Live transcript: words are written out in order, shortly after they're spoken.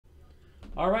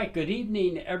All right, good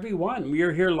evening, everyone. We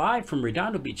are here live from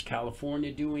Redondo Beach,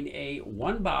 California, doing a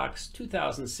one-box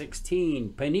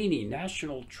 2016 Panini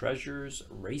National Treasures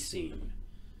Racing.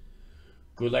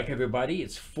 Good luck, everybody.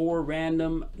 It's 4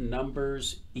 random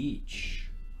numbers each.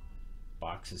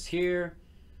 Boxes here.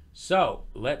 So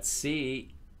let's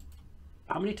see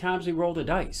how many times we roll the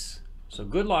dice. So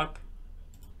good luck.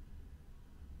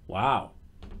 Wow,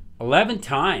 11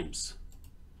 times.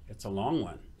 It's a long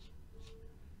one.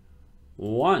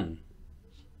 1,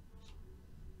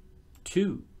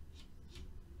 2,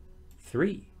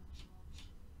 3,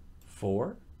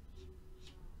 4,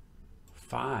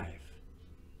 5,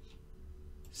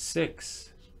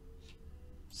 6,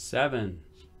 7,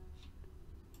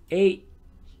 8,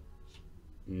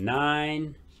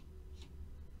 9,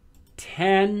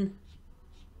 10,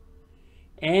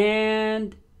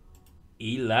 and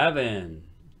 11.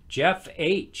 Jeff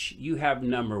H., you have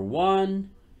number 1.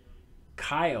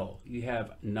 Kyle, you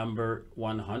have number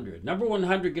 100. Number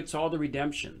 100 gets all the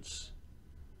redemptions.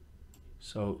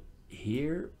 So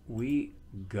here we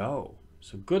go.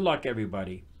 So good luck,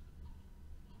 everybody.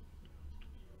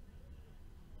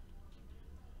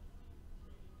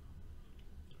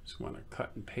 Just want to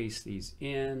cut and paste these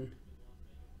in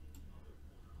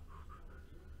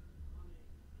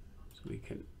so we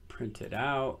can print it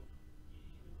out.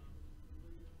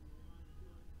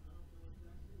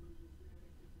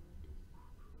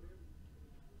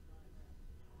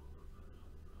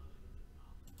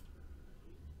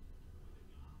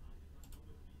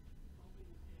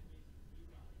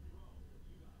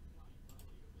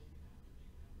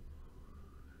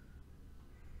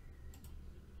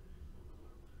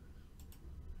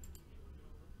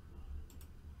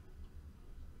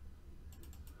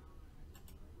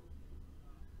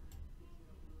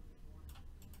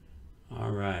 All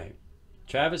right,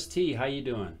 Travis T., how you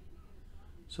doing?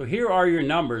 So here are your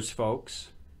numbers, folks.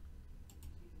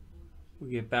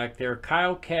 We'll get back there.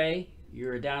 Kyle K.,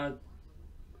 you're down at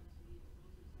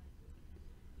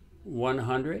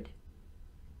 100.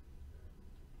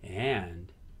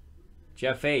 And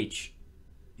Jeff H.,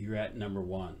 you're at number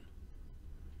 1.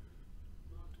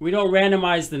 We don't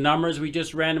randomize the numbers. We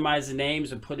just randomize the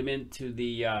names and put them into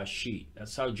the sheet.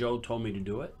 That's how Joe told me to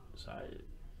do it. So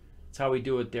that's how we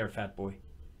do it there, Fat Boy.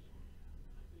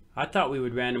 I thought we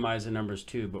would randomize the numbers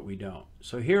too, but we don't.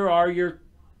 So here are your...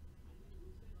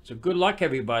 So good luck,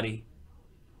 everybody.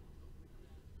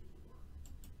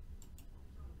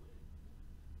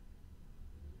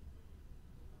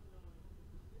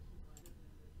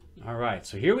 All right,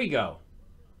 so here we go.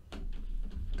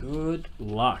 Good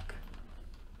luck.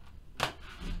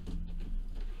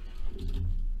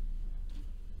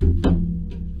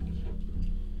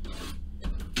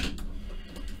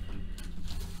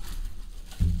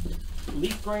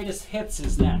 Leaf Greatest Hits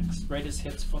is next. Greatest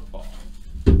Hits Football.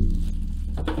 And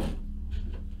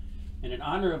in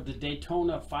honor of the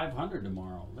Daytona 500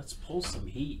 tomorrow, let's pull some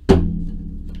heat.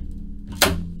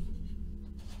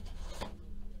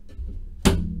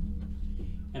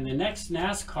 And the next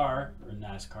NASCAR,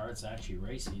 it's actually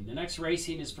racing. The next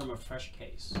racing is from a fresh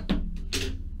case.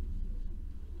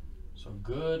 So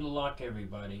good luck,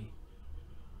 everybody.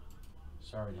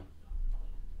 Sorry to...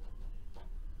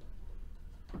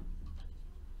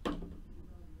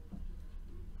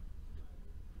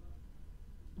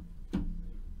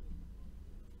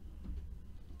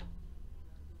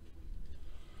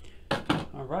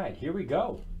 All right, here we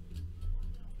go.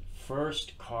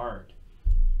 First card.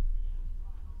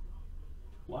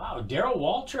 Wow, Darrell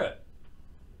Waltrip.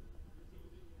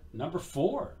 Number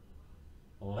 4.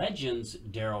 Legends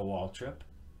Darrell Waltrip.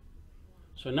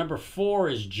 So number 4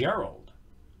 is Gerald.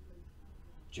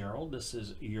 Gerald, this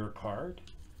is your card.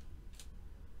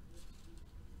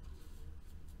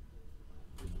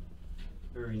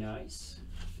 Very nice.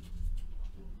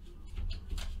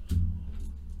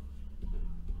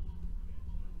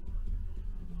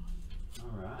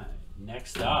 All right,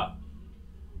 next up.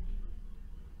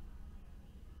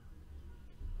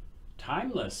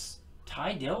 Timeless,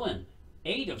 Ty Dillon,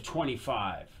 8 of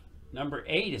 25. Number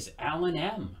 8 is Alan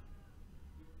M.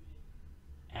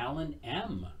 Alan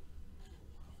M.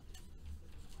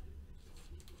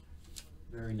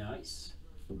 Very nice.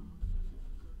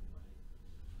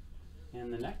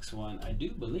 And the next one, I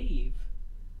do believe,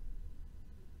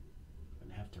 I'm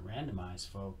going to have to randomize,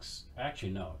 folks.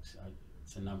 Actually, no,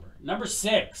 it's a number. Number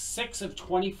 6, 6 of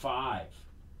 25.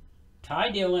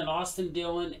 Ty Dillon, Austin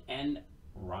Dillon, and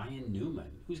Ryan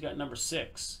Newman. Who's got number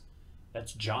 6?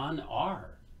 That's John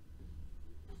R.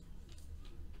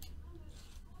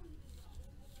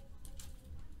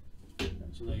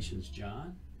 Congratulations,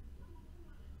 John.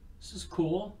 This is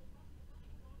cool.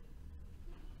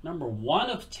 Number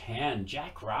 1/10,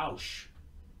 Jack Roush.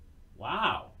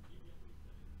 Wow.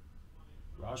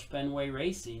 Roush Benway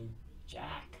Racing,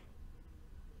 Jack.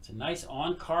 It's a nice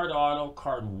on-card auto,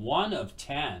 card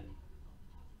 1/10.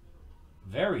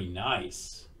 Very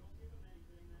nice.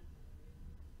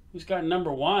 Who's got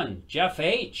number 1? Jeff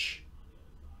H.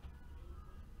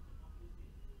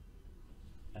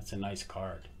 That's a nice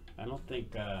card. I don't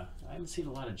think, I haven't seen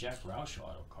a lot of Jack Roush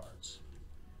auto cards.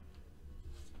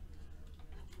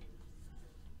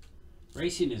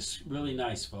 Racing is really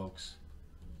nice, folks.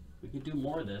 We could do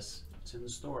more of this. It's in the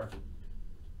store.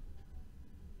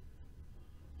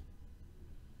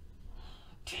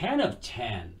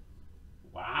 10/10.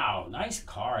 Wow, nice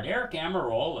card. Eric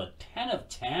Amarola,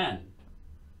 10/10.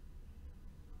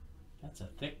 That's a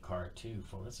thick card too,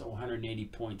 folks. That's a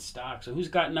 180-point stock. So who's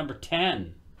got number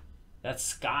 10? That's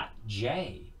Scott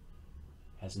J.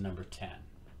 Has number 10.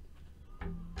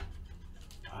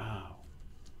 Wow.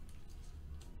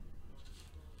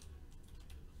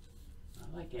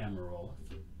 I like Amarola.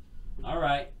 All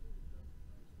right.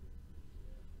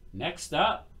 Next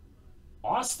up,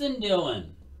 Austin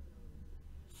Dillon.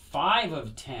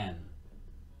 5/10.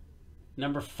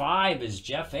 Number 5 is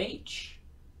Jeff H.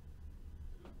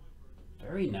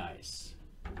 Very nice.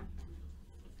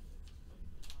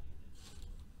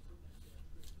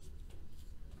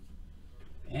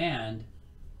 And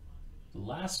the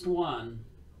last one,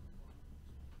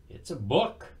 it's a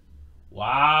book.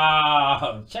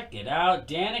 Wow, check it out.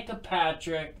 Danica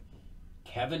Patrick,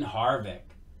 Kevin Harvick.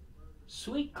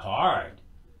 Sweet card.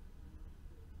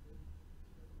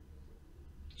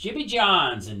 Jimmy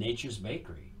John's in Nature's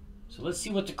Bakery. So let's see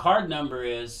what the card number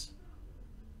is.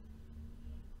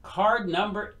 Card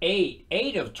number 8.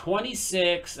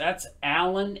 8/26. That's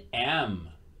Alan M.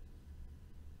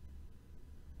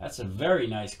 That's a very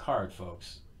nice card,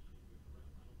 folks.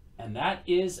 And that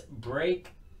is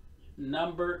break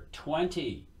number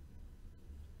 20.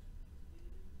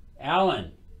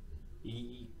 Alan,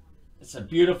 it's a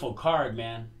beautiful card,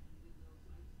 man.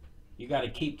 You got to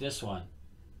keep this one.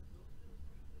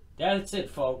 That's it,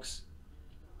 folks.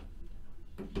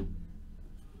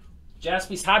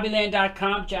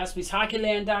 JaspysHobbyland.com,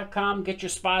 JaspysHockeyland.com. Get your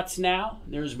spots now.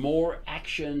 There's more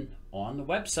action on the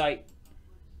website.